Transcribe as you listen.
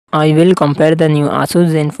I will compare the new Asus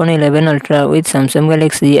Zenfone 11 Ultra with Samsung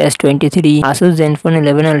Galaxy S23. Asus Zenfone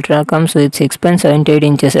 11 Ultra comes with 6.78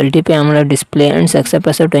 inches LTP AMOLED display and success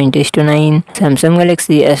ratio 20:9. Samsung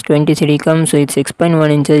Galaxy S23 comes with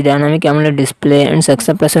 6.1 inches dynamic AMOLED display and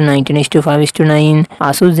success ratio 19:5:9.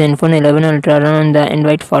 Asus Zenfone 11 Ultra run on the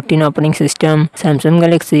Android 14 operating system. Samsung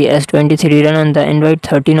Galaxy S23 run on the Android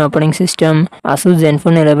 13 operating system. Asus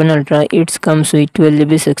Zenfone 11 Ultra it comes with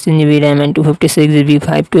 12GB, 16GB RAM and 256GB,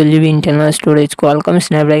 512GB internal storage, Qualcomm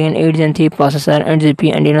Snapdragon 8 Gen 3 processor,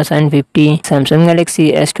 8GB Adreno 950. Samsung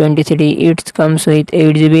Galaxy S23 it comes with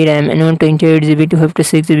 8GB RAM and 128GB,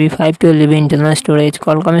 256GB, 512GB internal storage,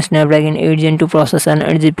 Qualcomm Snapdragon 8 Gen 2 processor,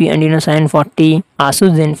 8GB Adreno 940.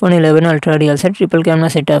 Asus Zenfone 11 Ultra real set triple camera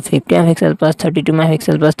setup, 50MP plus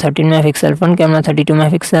 32MP plus 13MP, front camera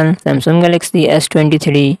 32MP. Samsung Galaxy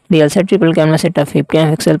S23 real set triple camera setup,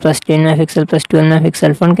 50MP plus 10MP plus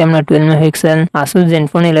 12MP, front camera 12MP. Asus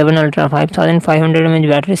Zenfone 11 Ultra 5500 mAh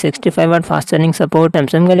battery, 65W fast charging support.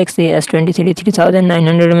 Samsung Galaxy S23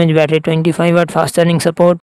 3900 mAh battery, 25W fast charging support.